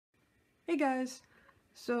Hey guys!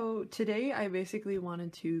 So today I basically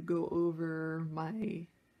wanted to go over my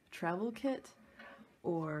travel kit,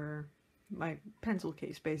 or my pencil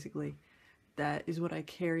case basically. That is what I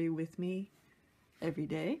carry with me every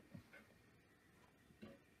day.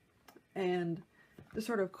 And the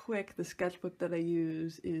sketchbook that I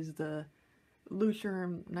use is the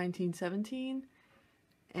Lucherm 1917,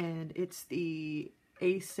 and it's the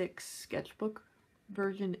A6 sketchbook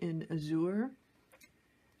version in Azure.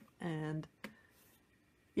 And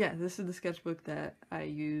yeah, this is the sketchbook that I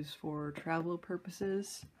use for travel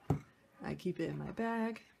purposes. I keep it in my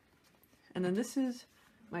bag. And then this is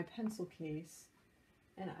my pencil case,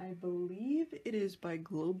 and I believe it is by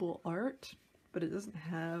Global Art, but it doesn't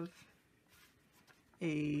have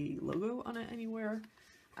a logo on it anywhere.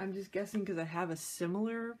 I'm just guessing because I have a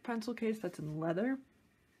similar pencil case that's in leather.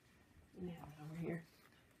 Let me have it over here.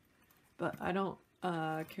 But I don't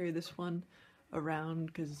carry this one around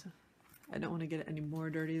because I don't want to get it any more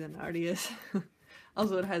dirty than it already is.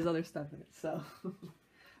 Also, it has other stuff in it, so.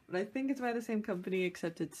 But I think it's by the same company,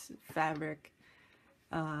 except it's fabric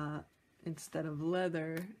instead of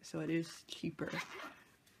leather, so it is cheaper.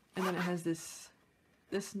 And then it has this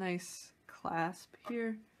nice clasp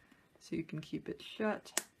here, so you can keep it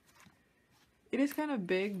shut. It is kind of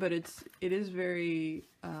big, but it is very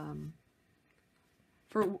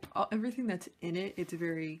for everything that's in it. It's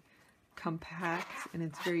very compact, and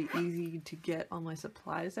it's very easy to get all my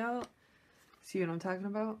supplies out. See what I'm talking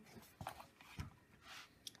about?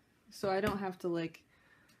 So I don't have to like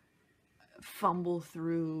fumble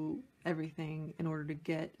through everything in order to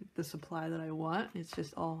get the supply that I want. It's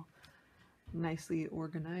just all nicely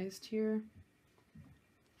organized here.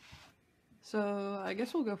 So I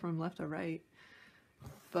guess we'll go from left to right.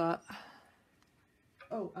 But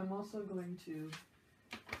oh, I'm also going to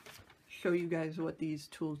show you guys what these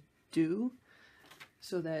tools do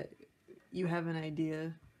so that you have an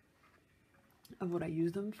idea of what I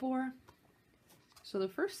use them for. So the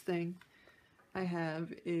first thing I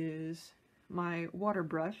have is my water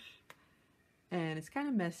brush, and it's kind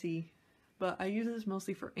of messy, but I use this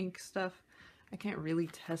mostly for ink stuff. I can't really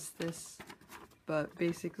test this, but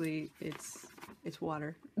basically it's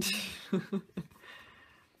water.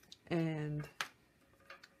 And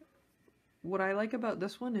what I like about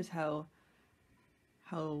this one is how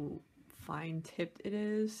fine tipped it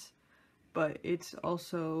is, but it's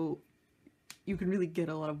also, you can really get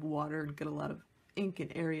a lot of water and get a lot of ink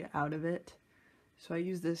and area out of it. So I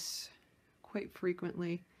use this quite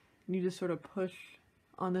frequently, and you just sort of push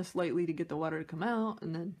on this lightly to get the water to come out,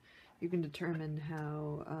 and then you can determine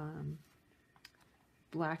how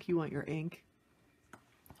black you want your ink.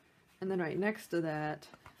 And then right next to that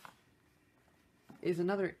is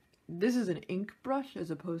another, this is an ink brush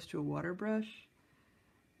as opposed to a water brush,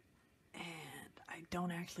 and I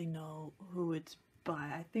don't actually know who it's by.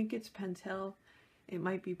 I think it's Pentel. It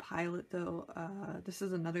might be Pilot though. This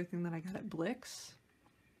is another thing that I got at Blix.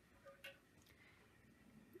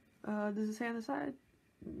 Does it say on the side?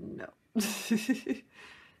 No.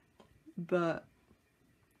 But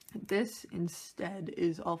this instead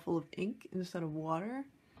is all full of ink instead of water.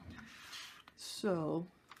 So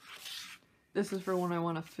this is for when I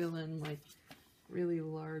want to fill in like really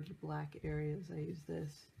large black areas. I use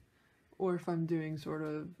this. Or if I'm doing sort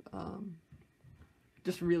of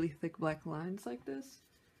just really thick black lines like this.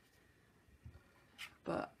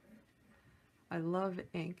 But I love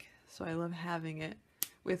ink, so I love having it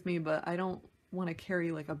with me, but I don't want to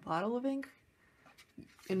carry like a bottle of ink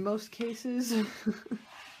in most cases.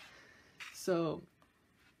 So,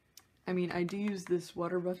 I mean, I do use this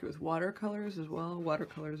water brush with watercolors as well.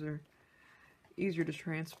 Watercolors are easier to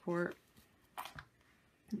transport.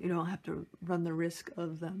 You don't have to run the risk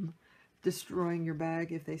of them destroying your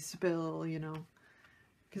bag if they spill, you know.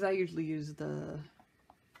 Because I usually use the,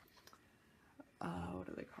 what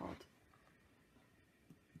are they called?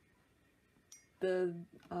 The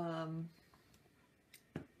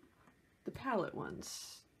palette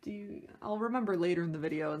ones. I'll remember later in the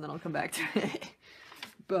video and then I'll come back to it.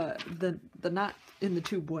 But the not in the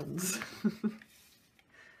tube ones.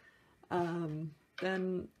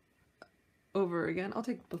 Then over again, I'll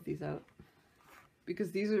take both these out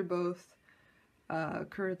because these are both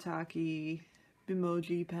Kuretake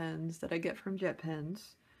Bimoji pens that I get from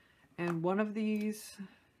JetPens, and one of these,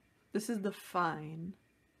 this is the fine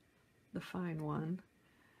one,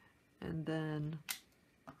 and then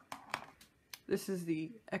this is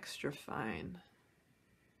the extra fine.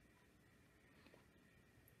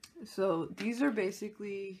 So these are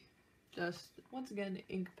basically just, once again,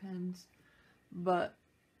 ink pens, but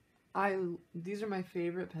these are my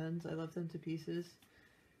favorite pens. I love them to pieces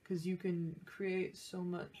because you can create so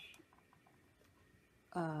much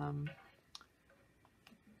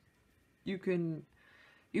you can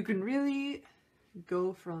really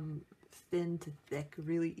go from thin to thick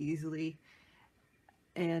really easily,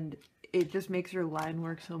 and it just makes your line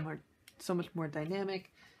work so much more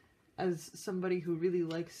dynamic. As somebody who really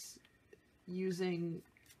likes using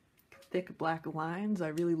thick black lines, I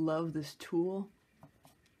really love this tool.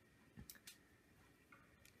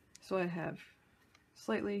 So I have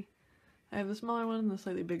the smaller one and the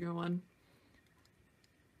slightly bigger one.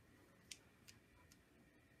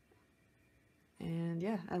 And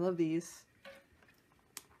yeah, I love these.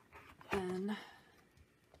 And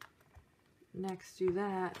next to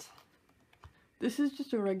that, this is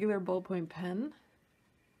just a regular ballpoint pen.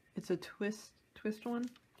 It's a twist one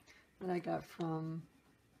that I got from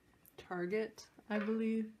Target, I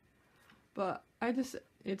believe. But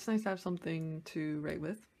it's nice to have something to write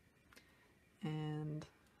with. And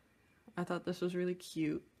I thought this was really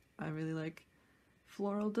cute. I really like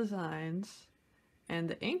floral designs. And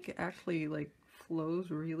the ink actually like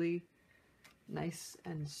flows really nice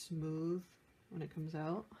and smooth when it comes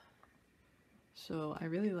out. So I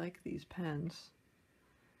really like these pens.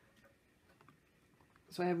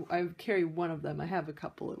 So I carry one of them. I have a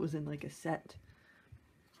couple. It was in like a set.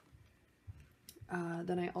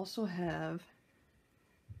 Then I also have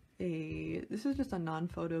this is just a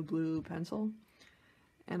non-photo blue pencil.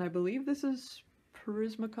 And I believe this is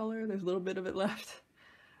Prismacolor. There's a little bit of it left.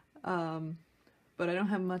 But I don't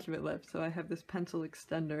have much of it left. So I have this pencil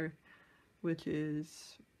extender, which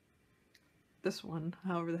is this one,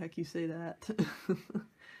 however the heck you say that.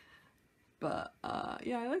 But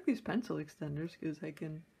yeah, I like these pencil extenders because I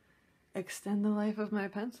can extend the life of my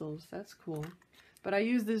pencils. That's cool. But I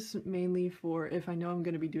use this mainly for if I know I'm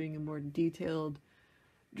going to be doing a more detailed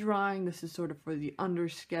drawing. This is sort of for the under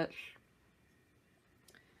sketch.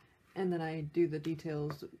 And then I do the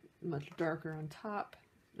details much darker on top.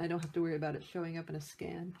 I don't have to worry about it showing up in a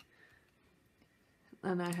scan.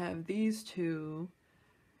 And I have these two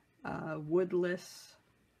woodless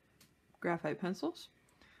graphite pencils.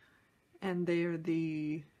 And they are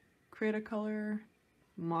the Cretacolor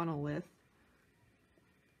Monolith.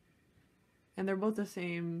 And they're both the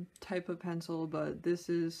same type of pencil, but this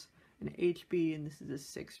is an HB and this is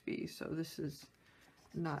a 6B. So this is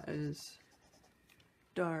not as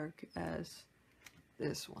dark as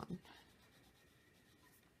this one.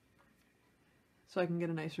 So I can get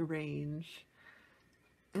a nice range.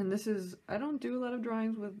 And this is, I don't do a lot of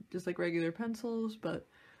drawings with just like regular pencils, but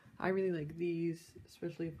I really like these,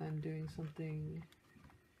 especially if I'm doing something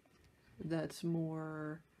that's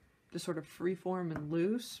more just sort of freeform and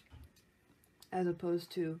loose, as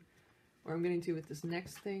opposed to where I'm getting to with this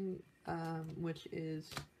next thing, which is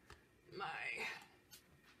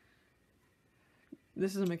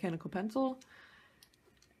this is a mechanical pencil,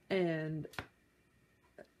 and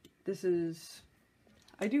this is,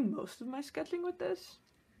 I do most of my sketching with this,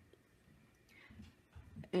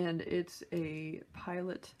 and it's a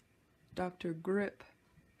Pilot Dr. Grip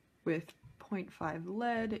with 0.5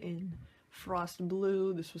 lead in frost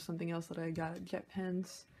blue. This was something else that I got at Jet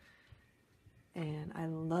Pens, and I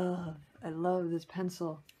love this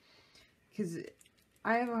pencil because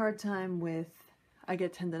I have a hard time with, I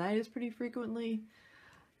get tendonitis pretty frequently,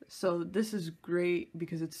 so this is great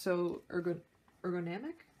because it's so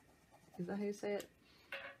ergonomic. Is that how you say it?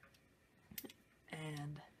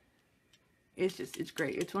 And it's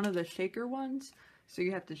great. It's one of the shaker ones, so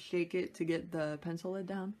you have to shake it to get the pencil lid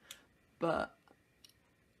down. But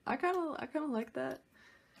I kind of like that.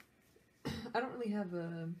 I don't really have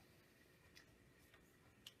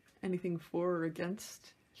anything for or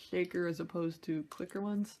against shaker as opposed to clicker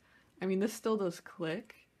ones. I mean, this still does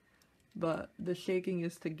click, but the shaking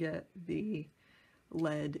is to get the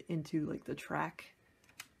lead into like the track.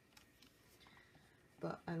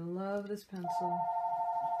 But I love this pencil.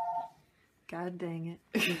 God dang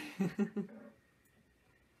it.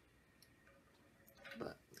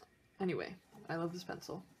 But anyway, I love this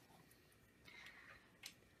pencil.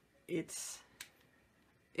 It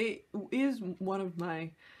is one of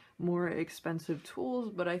my more expensive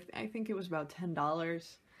tools, but I think it was about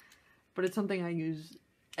 $10. But it's something I use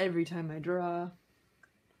every time I draw,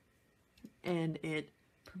 and it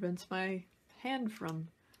prevents my hand from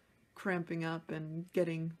cramping up and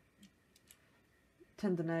getting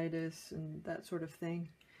tendonitis and that sort of thing.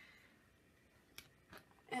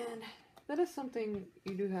 And that is something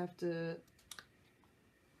you do have to,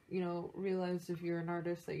 you know, realize if you're an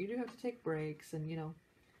artist, that you do have to take breaks, and, you know,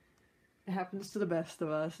 it happens to the best of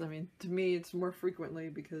us. I mean, to me, it's more frequently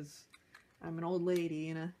because I'm an old lady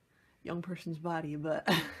in a young person's body, but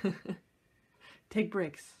take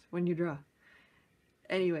breaks when you draw.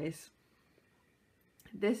 Anyways,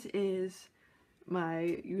 This is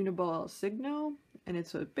my Uniball Signo, and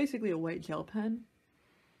it's basically a white gel pen.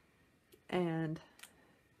 And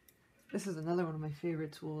this is another one of my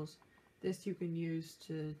favorite tools. This you can use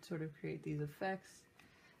to sort of create these effects,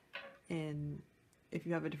 and if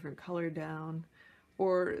you have a different color down,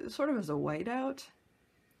 or sort of as a whiteout,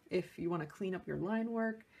 if you want to clean up your line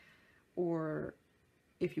work, or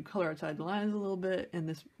if you color outside the lines a little bit and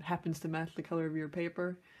this happens to match the color of your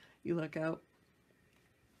paper, you look out.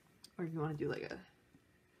 Or if you want to do like a,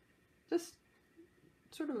 just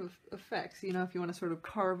sort of effects, you know, if you want to sort of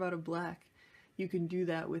carve out a black, you can do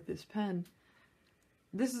that with this pen.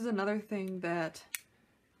 This is another thing that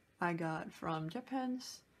I got from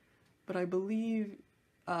JetPens, but I believe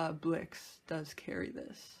Blix does carry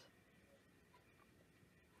this.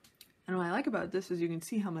 And what I like about this is you can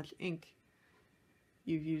see how much ink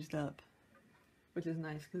you've used up, which is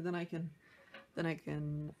nice, because then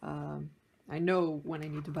I know when I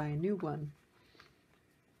need to buy a new one.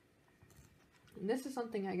 And this is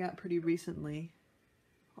something I got pretty recently,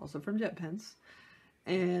 also from JetPens,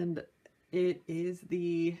 and it is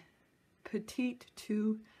the Petite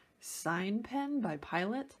 2 Sign Pen by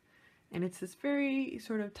Pilot, and it's this very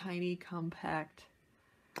sort of tiny, compact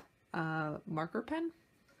marker pen.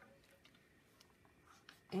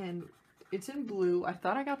 And it's in blue. I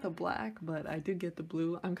thought I got the black, but I did get the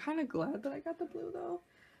blue. I'm kind of glad that I got the blue though,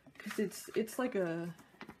 because it's like a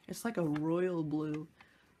royal blue.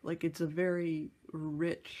 Like, it's a very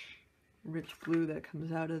rich blue that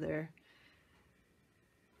comes out of there,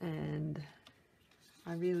 and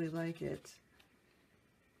I really like it.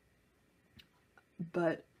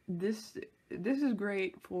 But this is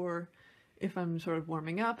great for if I'm sort of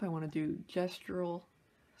warming up, I want to do gestural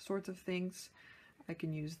sorts of things. I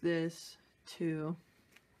can use this to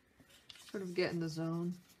sort of get in the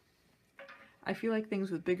zone. I feel like things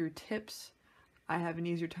with bigger tips, I have an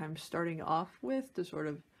easier time starting off with to sort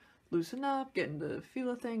of loosen up, get into the feel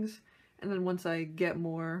of things, and then once I get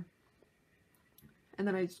more, and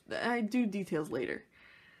then I do details later.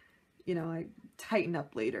 You know, I tighten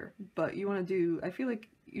up later, but you want to do, I feel like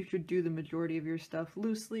you should do the majority of your stuff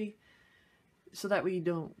loosely, so that way you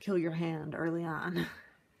don't kill your hand early on.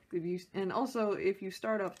 And also, if you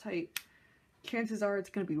start off tight, chances are it's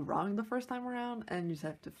going to be wrong the first time around, and you just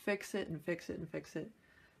have to fix it and fix it and fix it.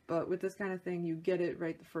 But with this kind of thing, you get it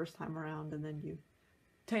right the first time around, and then you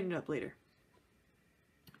tighten it up later.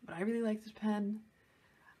 But I really like this pen.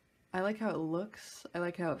 I like how it looks. I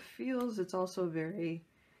like how it feels. It's also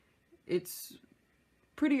it's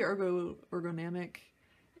pretty ergonomic.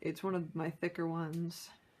 It's one of my thicker ones.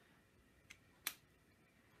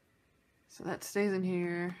 So that stays in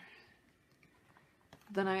here.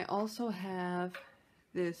 Then I also have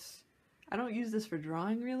this, I don't use this for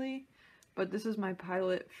drawing really, but this is my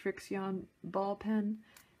Pilot Frixion ball pen,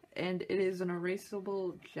 and it is an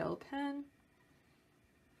erasable gel pen.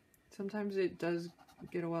 Sometimes it does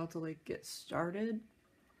get a while to like get started,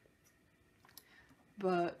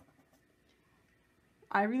 but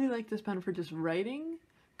I really like this pen for just writing,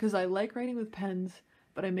 because I like writing with pens,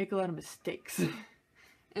 but I make a lot of mistakes.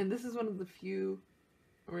 And this is one of the few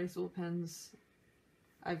erasable pens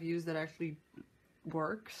I've used that actually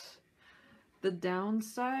works. The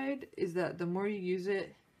downside is that the more you use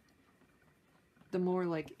it, the more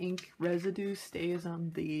like ink residue stays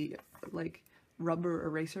on the like rubber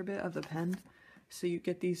eraser bit of the pen. So you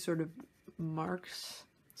get these sort of marks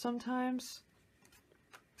sometimes.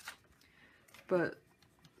 But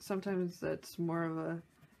sometimes that's more of a,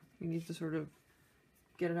 you need to sort of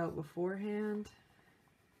get it out beforehand.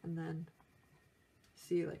 And then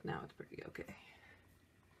see, like, now it's pretty okay.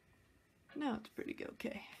 Now it's pretty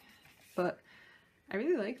okay. But I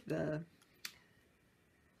really like the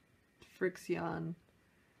Frixion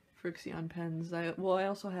pens. I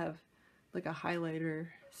also have like a highlighter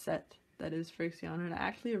set that is Frixion, and it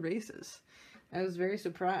actually erases. I was very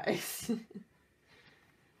surprised.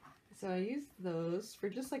 So I use those for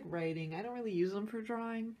just like writing. I don't really use them for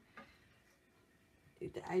drawing.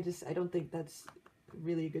 I don't think that's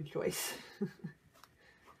really a good choice.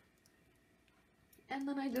 And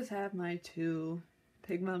then I just have my two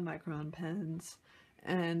Pigma Micron pens,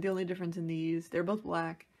 and the only difference in these, they're both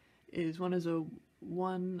black, is one is a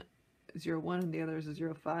 101 and the other is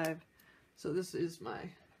a 05. So this is my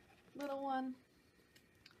little one,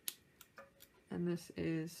 and this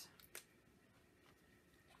is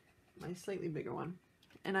my slightly bigger one.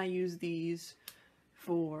 And I use these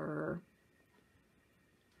for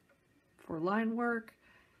line work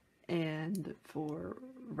and for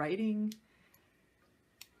writing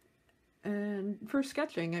and for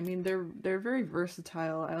sketching. I mean, they're very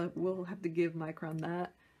versatile. I will have to give Micron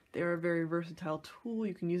that. They're a very versatile tool.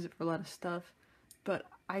 You can use it for a lot of stuff, but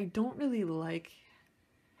I don't really like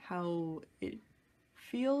how it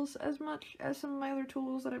feels as much as some of my other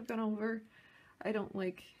tools that I've gone over. I don't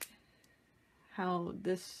like how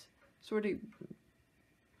this sort of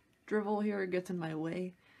drivel here gets in my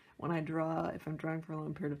way when I draw, if I'm drawing for a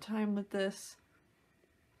long period of time with this.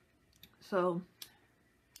 So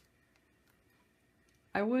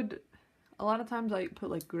a lot of times I put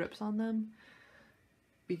like grips on them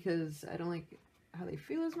because I don't like how they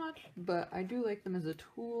feel as much, but I do like them as a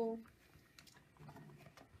tool.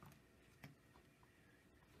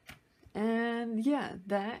 And yeah,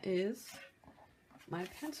 that is my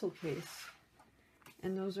pencil case.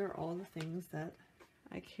 And those are all the things that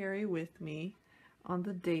I carry with me on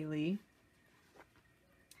the daily.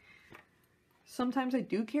 Sometimes I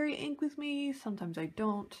do carry ink with me, sometimes I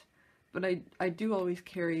don't, but I do always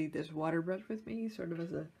carry this water brush with me, sort of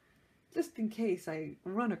as a, just in case I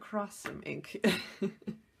run across some ink.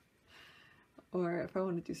 Or if I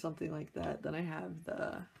want to do something like that, then I have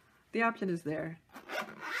the option is there.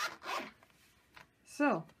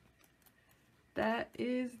 So, that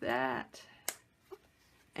is that.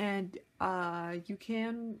 And you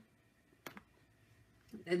can,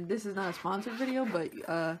 and this is not a sponsored video,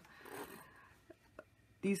 but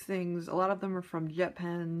these things, a lot of them are from Jet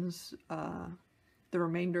Pens. The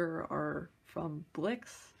remainder are from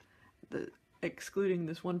Blix, excluding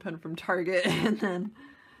this one pen from Target, and then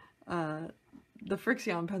the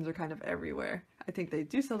Frixion pens are kind of everywhere. I think they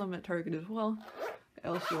do sell them at Target as well.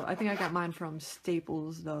 I think I got mine from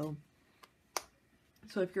Staples though.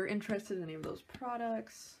 So if you're interested in any of those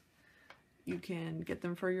products, you can get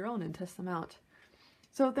them for your own and test them out.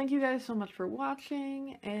 So thank you guys so much for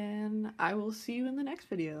watching, and I will see you in the next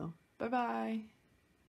video. Bye bye!